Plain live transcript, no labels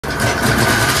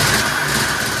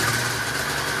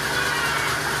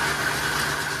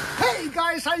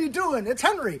guys, how you doing? It's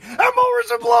Henry at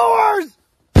Mowers and Blowers.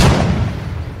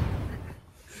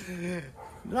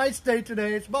 Nice day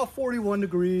today. It's about 41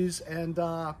 degrees, and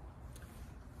I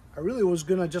really was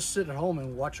gonna just sit at home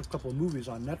and watch a couple of movies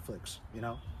on Netflix, you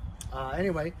know.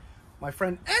 Anyway, my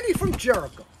friend Andy from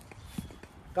Jericho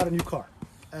got a new car,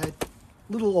 a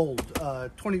little old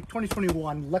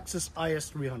 2021 Lexus IS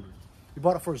 300. He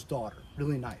bought it for his daughter.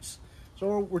 Really nice.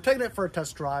 So we're taking it for a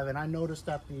test drive, and I noticed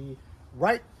that the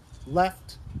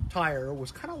right-left tire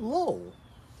was kind of low.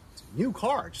 It's a new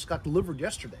car. It just got delivered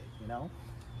yesterday, you know.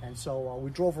 And so we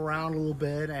drove around a little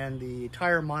bit, and the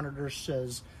tire monitor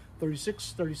says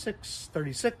 36, 36,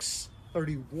 36,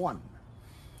 31.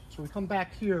 So we come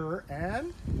back here,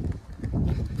 and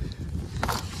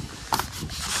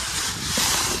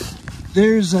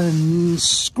there's a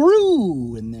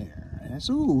screw in there. And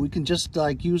so we can just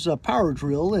like use a power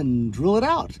drill and drill it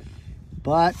out.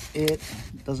 But it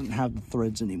doesn't have the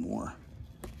threads anymore.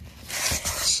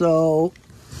 So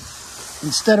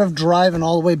instead of driving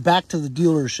all the way back to the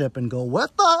dealership and go,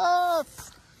 what the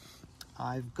F?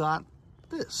 I've got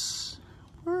this.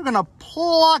 We're gonna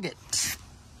plug it.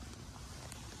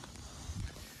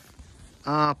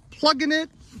 Plugging it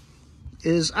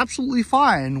is absolutely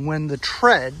fine when the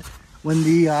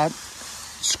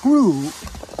screw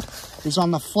is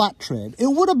on the flat tread. It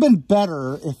would have been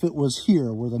better if it was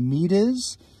here where the meat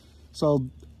is. So,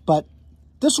 but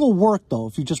this will work though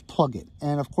if you just plug it.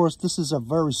 And of course, this is a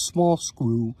very small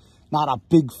screw, not a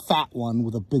big fat one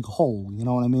with a big hole. You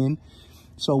know what I mean?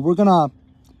 So we're gonna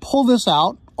pull this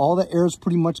out. All the air is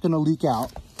pretty much gonna leak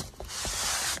out.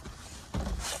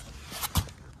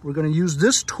 We're gonna use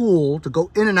this tool to go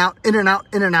in and out, in and out,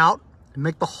 in and out, and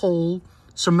make the hole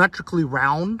symmetrically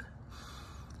round.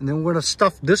 And then we're gonna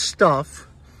stuff this stuff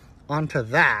onto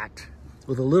that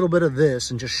with a little bit of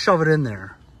this and just shove it in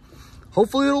there.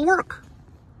 Hopefully it'll work.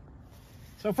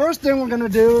 So first thing we're gonna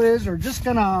do is we're just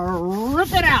gonna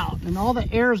rip it out, and all the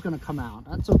air is gonna come out.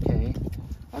 That's okay.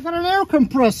 I got an air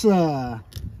compressor.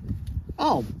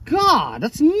 Oh God,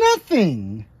 that's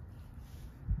nothing.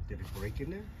 Did it break in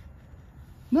there?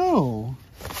 No.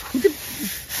 Look at,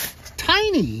 it's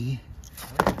tiny.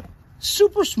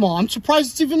 Super small. I'm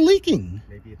surprised it's even leaking.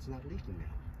 Maybe it's not leaking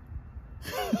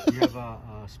now. You have a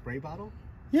spray bottle?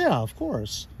 Yeah, of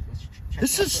course. Let's check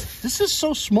This is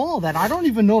so small that I don't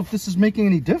even know if this is making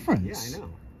any difference. Yeah, I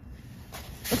know.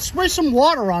 Let's spray some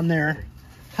water on there.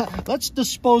 Let's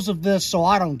dispose of this so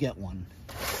I don't get one.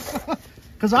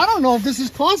 Because I don't know if this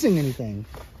is causing anything.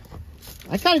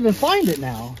 I can't even find it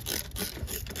now.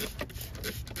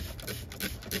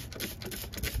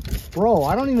 Bro,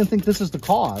 I don't even think this is the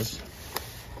cause.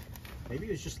 Maybe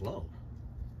it's just low.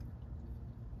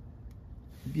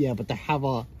 Yeah, but to have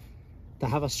a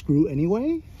screw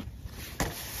anyway?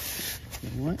 You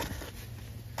know what?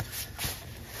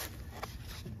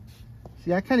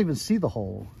 See, I can't even see the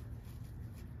hole.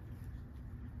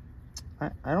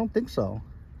 I don't think so.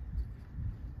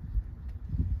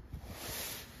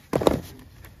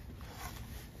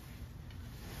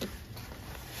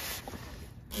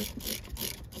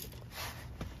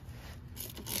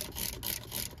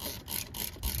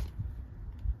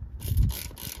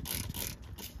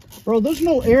 Bro, there's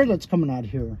no air that's coming out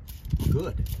here.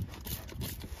 Good.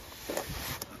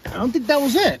 I don't think that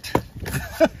was it.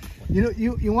 You know,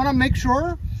 you want to make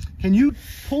sure. Can you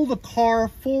pull the car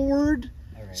forward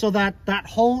so that that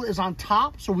hole is on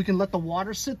top so we can let the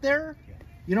water sit there? Yeah.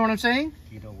 You know what I'm saying?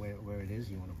 Do you know where it is?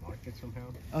 You want to mark it somehow?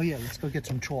 Oh yeah, let's go get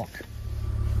some chalk.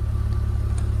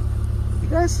 You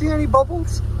guys see any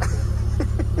bubbles? I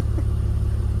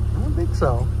don't think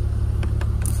so.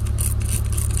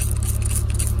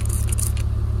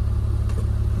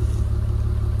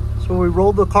 So we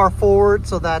rolled the car forward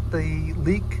so that the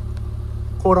leak,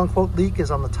 quote unquote leak,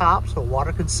 is on the top so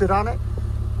water can sit on it.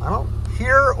 I don't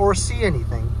hear or see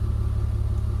anything.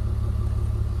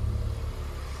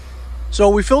 So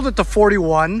we filled it to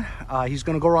 41. He's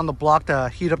gonna go around the block to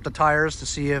heat up the tires to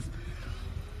see if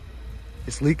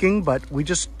it's leaking, but we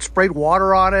just sprayed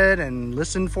water on it and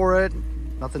listened for it.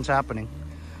 Nothing's happening.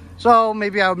 So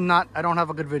maybe I don't have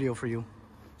a good video for you.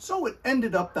 So it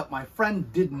ended up that my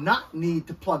friend did not need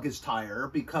to plug his tire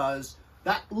because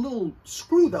that little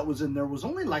screw that was in there was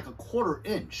only like a 1/4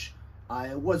 inch.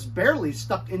 It was barely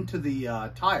stuck into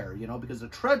the tire, you know, because the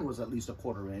tread was at least a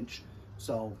 1/4 inch.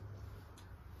 So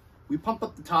we pumped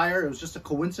up the tire. It was just a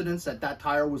coincidence that that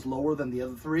tire was lower than the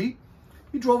other three.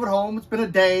 We drove it home. It's been a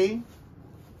day,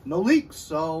 no leaks.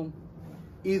 So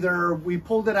either we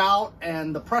pulled it out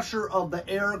and the pressure of the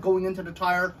air going into the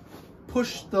tire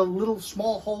pushed the little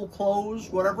small hole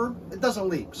closed, whatever, it doesn't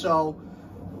leak. So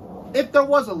if there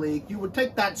was a leak, you would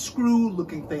take that screw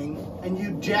looking thing and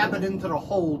you jab it into the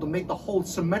hole to make the hole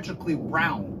symmetrically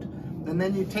round. And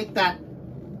then you take that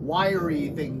wiry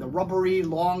thing, the rubbery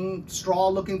long straw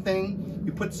looking thing,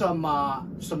 you put some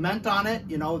cement on it.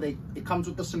 You know, it comes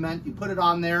with the cement. You put it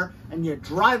on there and you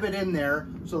drive it in there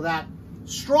so that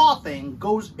straw thing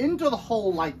goes into the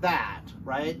hole like that,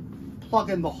 right? Plug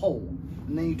in the hole.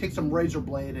 And then you take some razor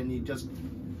blade and you just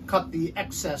cut the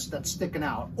excess that's sticking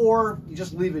out. Or you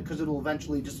just leave it because it'll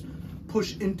eventually just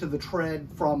push into the tread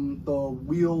from the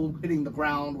wheel hitting the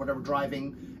ground, whatever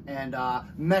driving, and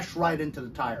mesh right into the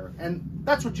tire. And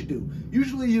that's what you do.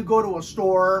 Usually you go to a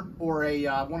store or a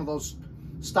one of those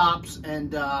stops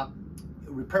and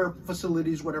repair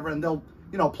facilities, whatever, and they'll,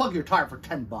 you know, plug your tire for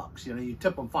 10 bucks. You know, you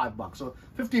tip them $5. So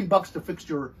 15 bucks to fix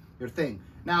your thing.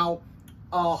 Now,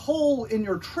 a hole in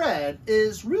your tread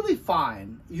is really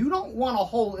fine. You don't want a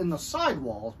hole in the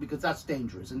sidewalls because that's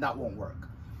dangerous and that won't work.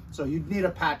 So you'd need a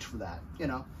patch for that, you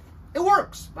know. It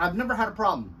works. I've never had a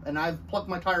problem, and I've plugged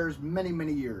my tires many,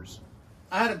 many years.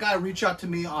 I had a guy reach out to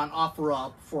me on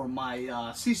OfferUp for my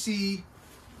CCR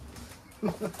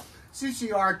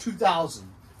 2000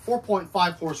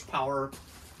 4.5 horsepower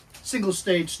single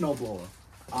stage snowblower.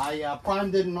 I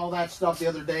primed it and all that stuff the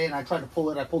other day, and I tried to pull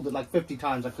it. I pulled it like 50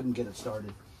 times. I couldn't get it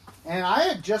started. And I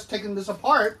had just taken this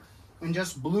apart and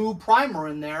just blew primer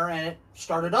in there, and it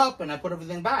started up, and I put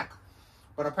everything back.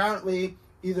 But apparently,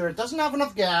 either it doesn't have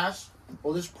enough gas,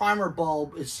 or this primer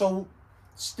bulb is so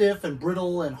stiff and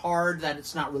brittle and hard that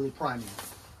it's not really priming.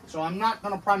 So I'm not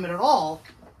going to prime it at all.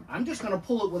 I'm just going to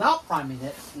pull it without priming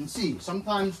it and see.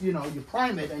 Sometimes, you know, you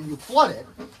prime it and you flood it,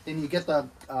 then you get the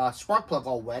spark plug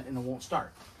all wet and it won't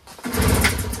start.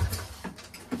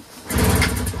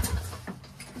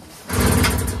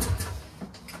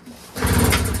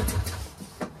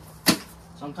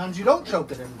 Sometimes you don't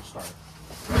choke it and it'll start.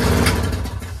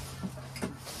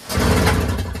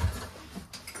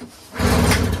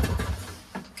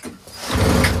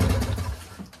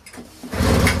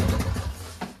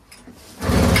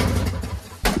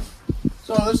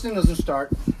 So this thing doesn't start.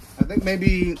 I think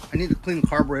maybe I need to clean the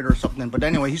carburetor or something. But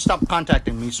anyway, he stopped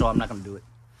contacting me, so I'm not going to do it.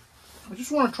 I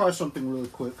just want to try something really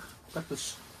quick. Got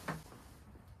this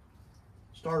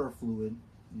starter fluid.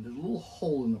 And there's a little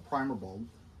hole in the primer bulb.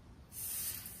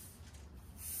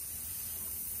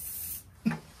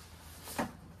 And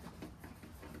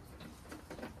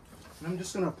I'm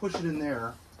just going to push it in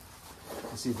there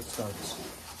and see if it starts.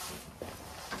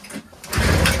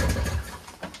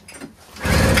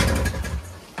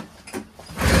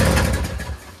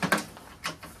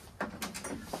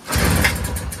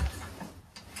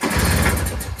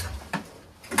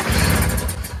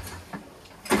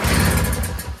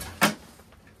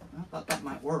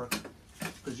 Work,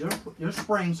 because you're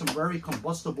spraying some very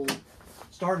combustible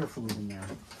starter fluid in there.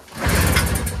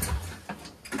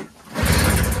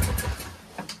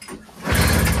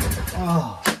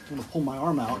 Oh, I'm gonna pull my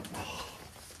arm out.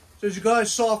 So as you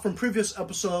guys saw from previous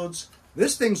episodes,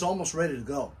 this thing's almost ready to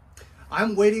go.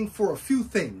 I'm waiting for a few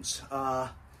things.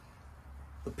 The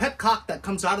petcock that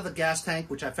comes out of the gas tank,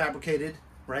 which I fabricated,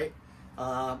 right?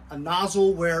 A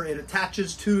nozzle where it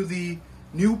attaches to the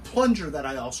new plunger that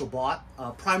I also bought,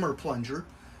 a primer plunger,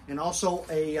 and also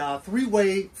a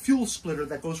three-way fuel splitter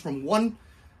that goes from one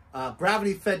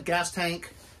gravity-fed gas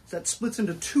tank that splits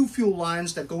into two fuel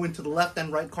lines that go into the left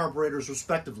and right carburetors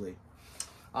respectively.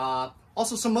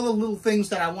 Also some other little things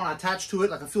that I want to attach to it,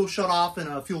 like a fuel shutoff and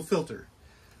a fuel filter.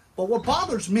 But what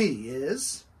bothers me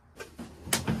is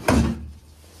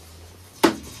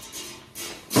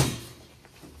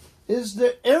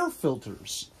the air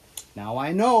filters. Now,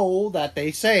 I know that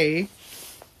they say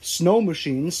snow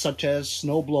machines such as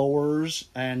snow blowers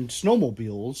and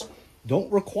snowmobiles don't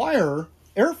require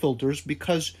air filters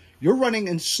because you're running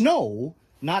in snow,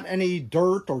 not any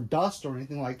dirt or dust or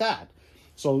anything like that.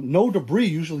 So no debris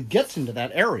usually gets into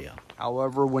that area.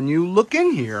 However, when you look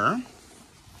in here,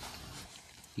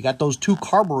 you got those two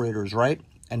carburetors, right?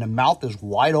 And the mouth is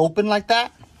wide open like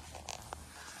that.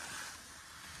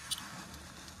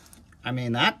 I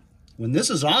mean, when this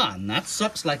is on, that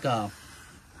sucks like a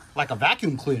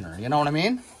vacuum cleaner, you know what I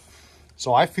mean?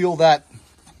 So I feel that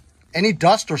any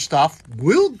dust or stuff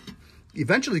will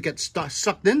eventually get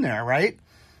sucked in there, right?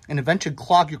 And eventually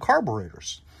clog your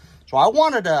carburetors. So I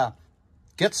wanted to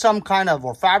get some kind of,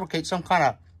 or fabricate some kind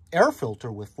of air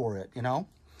filter for it, you know?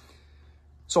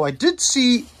 So I did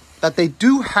see that they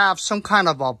do have some kind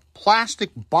of a plastic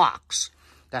box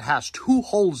that has two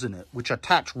holes in it, which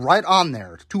attach right on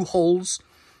there. Two holes.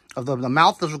 Of the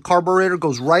mouth of the carburetor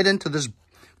goes right into this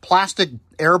plastic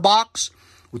air box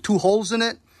with two holes in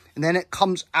it, and then it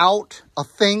comes out a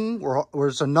thing where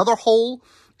there's another hole,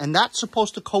 And that's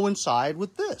supposed to coincide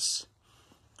with this.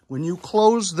 When you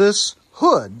close this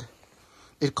hood,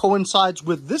 it coincides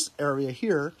with this area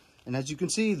here. And as you can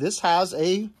see, this has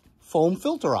a foam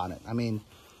filter on it. I mean,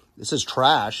 this is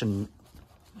trash and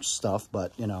stuff,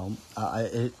 but you know,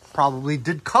 it probably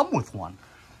did come with one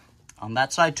on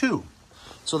that side too.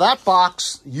 So that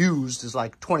box used is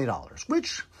like $20,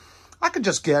 which I could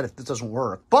just get if it doesn't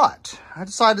work. But I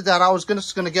decided that I was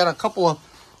just going to get a couple of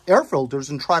air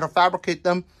filters and try to fabricate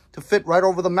them to fit right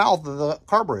over the mouth of the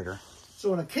carburetor.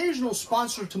 So an occasional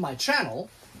sponsor to my channel,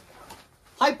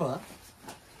 Hipa.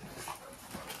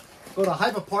 Go to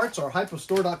Hipa Parts or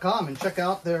hipastore.com and check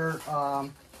out their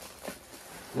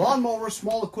lawnmower,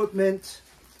 small equipment,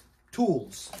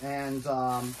 tools, and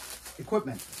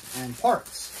equipment and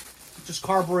parts. Just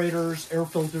carburetors, air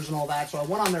filters, and all that. So I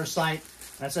went on their site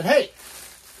and I said, hey,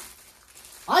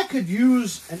 I could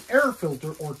use an air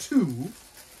filter or two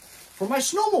for my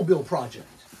snowmobile project.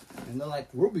 And they're like,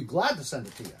 we'll be glad to send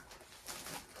it to you.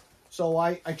 So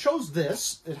I chose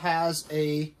this. It has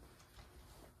a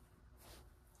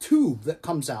tube that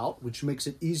comes out, which makes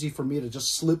it easy for me to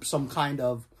just slip some kind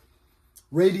of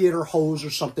radiator hose or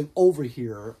something over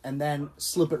here and then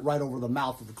slip it right over the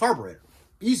mouth of the carburetor.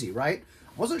 Easy, right?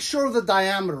 I wasn't sure of the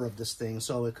diameter of this thing,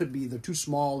 so it could be either too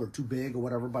small or too big or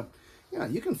whatever, but you know,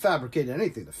 you can fabricate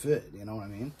anything to fit, you know what I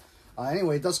mean?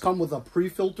 Anyway, it does come with a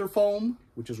pre-filter foam,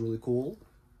 which is really cool.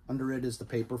 Under it is the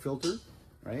paper filter,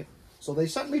 right? So they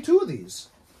sent me two of these.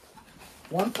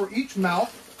 One for each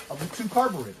mouth of the two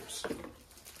carburetors.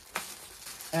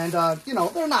 And, you know,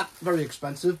 they're not very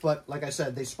expensive, but like I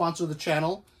said, they sponsor the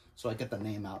channel, so I get the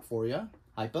name out for you,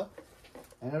 Hipa.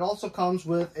 And it also comes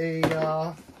with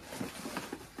a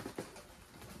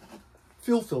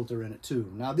fuel filter in it,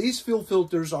 too. Now, these fuel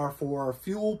filters are for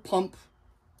fuel pump,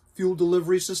 fuel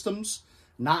delivery systems,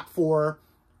 not for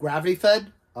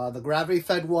gravity-fed. The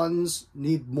gravity-fed ones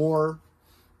need more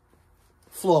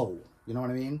flow, you know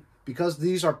what I mean? Because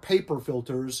these are paper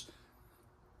filters,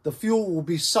 the fuel will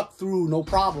be sucked through no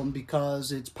problem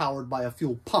because it's powered by a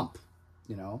fuel pump,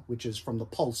 you know, which is from the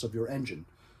pulse of your engine,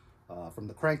 from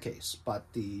the crankcase. But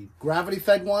the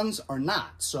gravity-fed ones are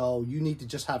not, so you need to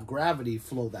just have gravity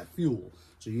flow that fuel.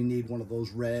 So you need one of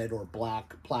those red or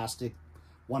black plastic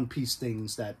one-piece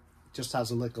things that just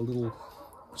has like a little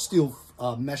steel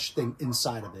mesh thing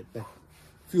inside of it. That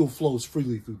fuel flows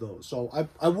freely through those. So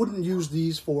I wouldn't use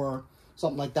these for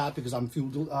something like that because I'm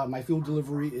my fuel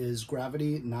delivery is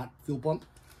gravity, not fuel pump.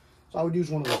 So I would use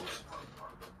one of those.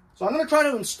 So I'm going to try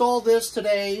to install this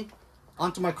today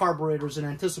onto my carburetors in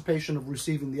anticipation of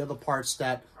receiving the other parts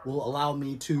that will allow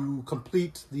me to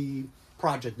complete the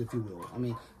project, if you will. I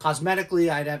mean, cosmetically,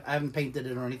 I haven't painted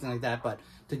it or anything like that, but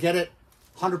to get it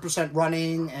 100%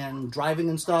 running and driving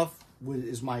and stuff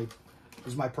is my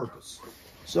purpose.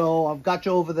 So I've got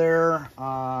you over there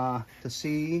to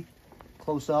see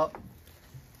close up,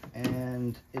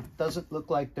 and it doesn't look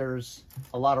like there's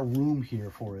a lot of room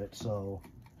here for it, so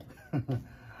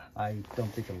I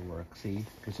don't think it'll work. See,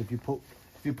 because if you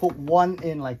put one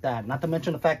in like that, not to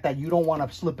mention the fact that you don't want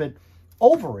to slip it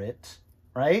over it,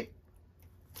 right?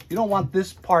 You don't want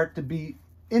this part to be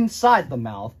inside the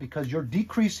mouth because you're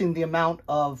decreasing the amount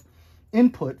of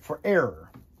input for air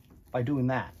by doing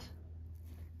that.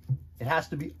 It has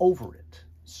to be over it.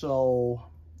 So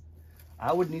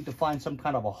I would need to find some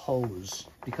kind of a hose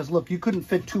because look, you couldn't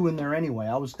fit two in there anyway.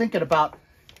 I was thinking about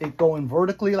it going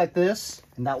vertically like this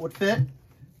and that would fit,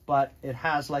 but it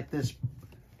has like this,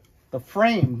 the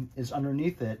frame is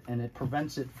underneath it and it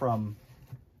prevents it from,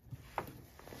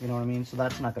 you know what I mean? So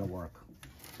that's not going to work.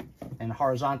 And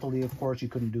horizontally, of course, you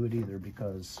couldn't do it either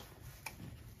because,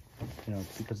 you know,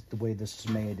 because the way this is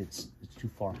made, it's too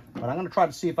far. But I'm going to try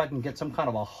to see if I can get some kind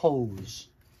of a hose.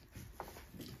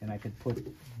 And I could put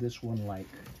this one like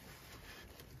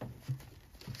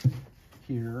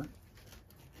here.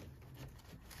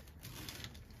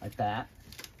 Like that.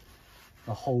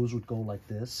 The hose would go like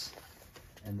this.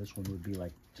 And this one would be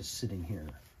like just sitting here,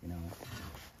 you know.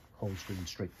 Hose going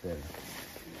straight there.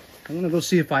 I'm going to go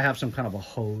see if I have some kind of a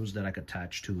hose that I could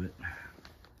attach to it.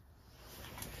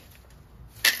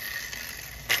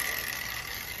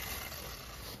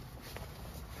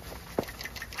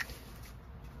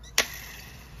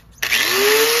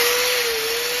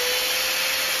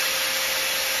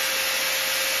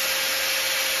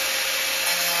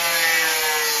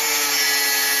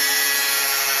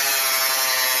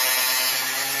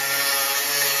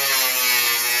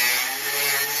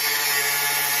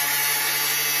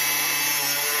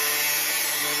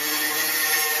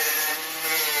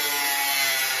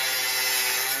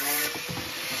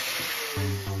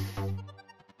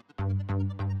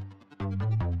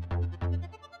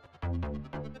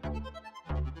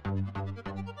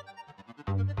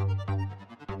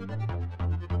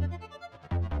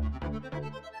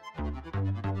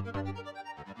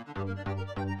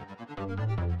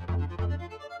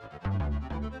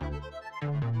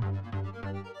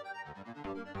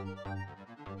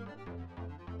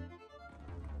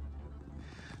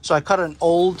 So I cut an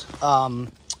old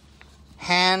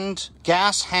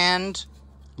gas hand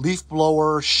leaf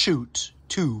blower chute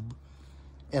tube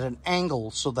at an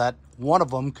angle so that one of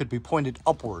them could be pointed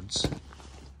upwards.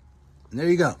 And there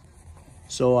you go.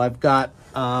 So I've got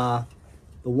the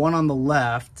one on the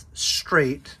left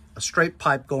straight, a straight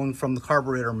pipe going from the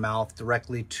carburetor mouth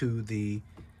directly to the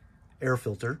air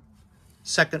filter.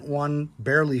 Second one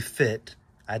barely fit.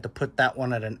 I had to put that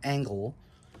one at an angle,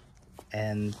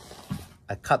 and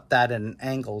I cut that at an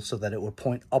angle so that it would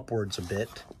point upwards a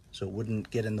bit so it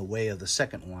wouldn't get in the way of the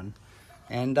second one.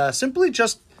 And simply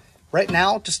just right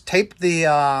now, just tape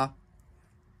the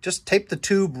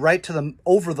tube right to the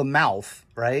over the mouth,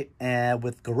 right? And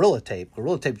with Gorilla Tape.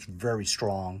 Gorilla Tape's very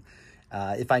strong.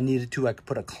 If I needed to, I could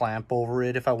put a clamp over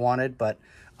it if I wanted. But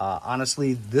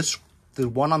honestly, the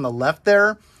one on the left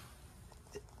there,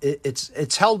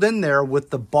 it's held in there with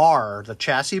the bar, the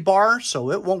chassis bar,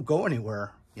 so it won't go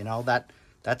anywhere. You know,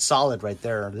 that's solid right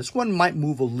there. This one might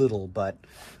move a little, but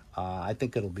I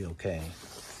think it'll be okay.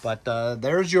 But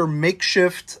there's your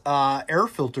makeshift air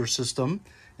filter system.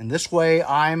 And this way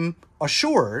I'm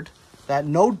assured that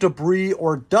no debris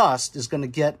or dust is going to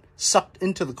get sucked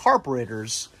into the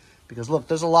carburetors. Because look,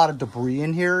 there's a lot of debris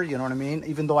in here, you know what I mean?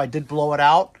 Even though I did blow it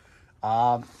out,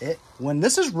 when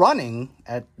this is running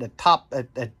at the top,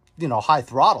 at you know, high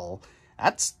throttle,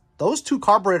 those two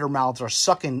carburetor mouths are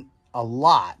sucking a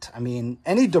lot. I mean,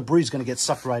 any debris is going to get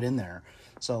sucked right in there.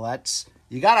 So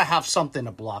you got to have something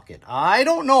to block it. I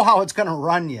don't know how it's going to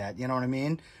run yet, you know what I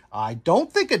mean? I don't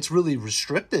think it's really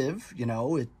restrictive, you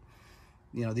know.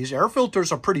 These air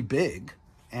filters are pretty big,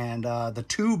 and the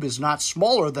tube is not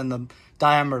smaller than the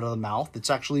diameter of the mouth. It's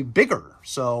actually bigger,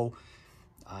 so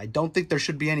I don't think there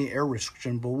should be any air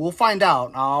restriction, but we'll find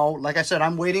out. Like I said,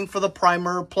 I'm waiting for the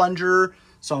primer, plunger,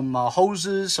 some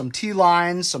hoses, some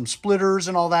T-lines, some splitters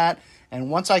and all that.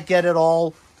 And once I get it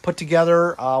all put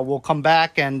together, we'll come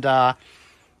back and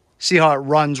see how it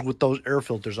runs with those air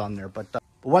filters on there. But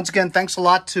once again, thanks a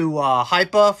lot to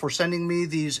Hipa for sending me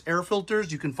these air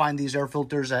filters. You can find these air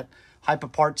filters at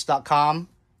hipaparts.com.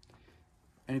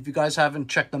 And if you guys haven't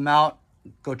checked them out,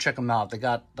 go check them out. They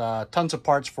got tons of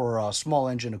parts for small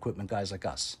engine equipment guys like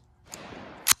us.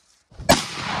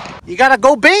 You gotta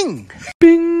go bing!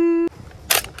 Bing!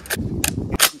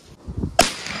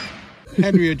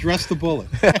 Henry, address the bullet.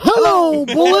 Hello,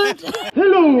 bullet!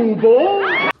 Hello,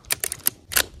 boy!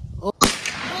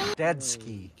 Dead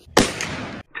ski.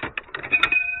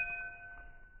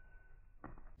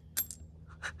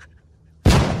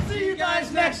 See you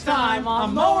guys next time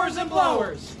on Mowers and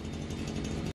Blowers.